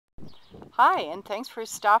Hi, and thanks for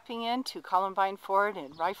stopping in to Columbine Ford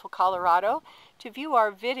in Rifle, Colorado to view our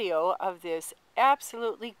video of this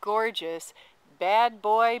absolutely gorgeous bad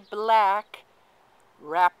boy black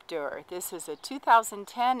Raptor. This is a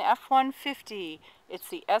 2010 F-150. It's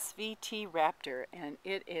the SVT Raptor, and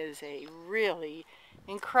it is a really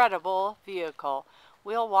incredible vehicle.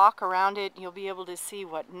 We'll walk around it and you'll be able to see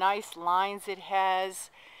what nice lines it has.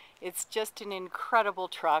 It's just an incredible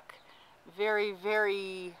truck. Very,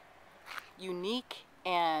 very unique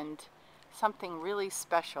and something really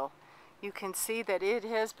special. You can see that it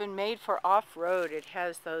has been made for off-road. It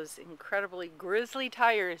has those incredibly grizzly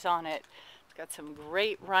tires on it. It's got some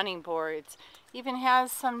great running boards. Even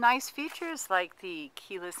has some nice features like the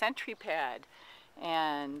keyless entry pad.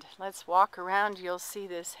 And let's walk around. You'll see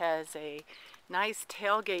this has a nice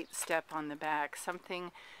tailgate step on the back,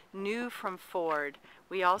 something new from Ford.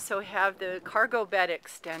 We also have the cargo bed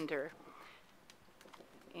extender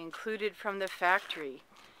included from the factory.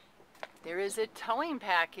 There is a towing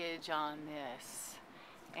package on this,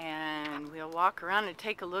 and we'll walk around and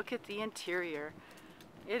take a look at the interior.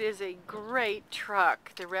 It is a great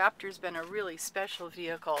truck. The Raptor's been a really special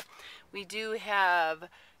vehicle. We do have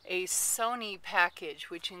a Sony package,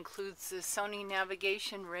 which includes the Sony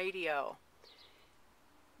navigation radio.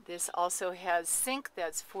 This also has sync.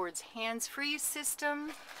 That's Ford's hands-free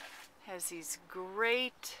system. Has these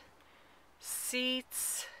great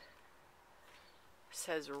seats.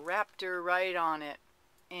 Says Raptor right on it.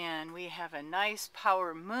 And we have a nice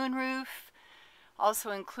power moonroof. Also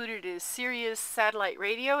included is Sirius satellite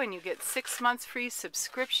radio, and you get 6 months free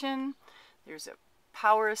subscription. There's a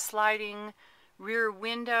power sliding rear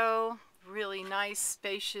window, really nice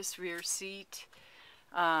spacious rear seat.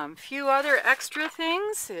 Few other extra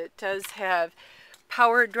things. It does have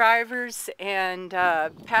power drivers and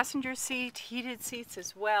passenger seat, heated seats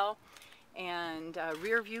as well, and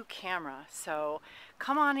rear view camera. So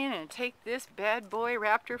come on in and take this bad boy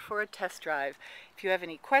Raptor for a test drive. If you have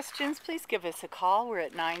any questions, please give us a call. We're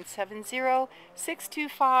at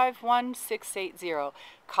 970-625-1680,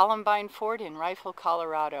 Columbine Ford in Rifle,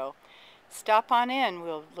 Colorado. Stop on in.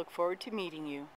 We'll look forward to meeting you.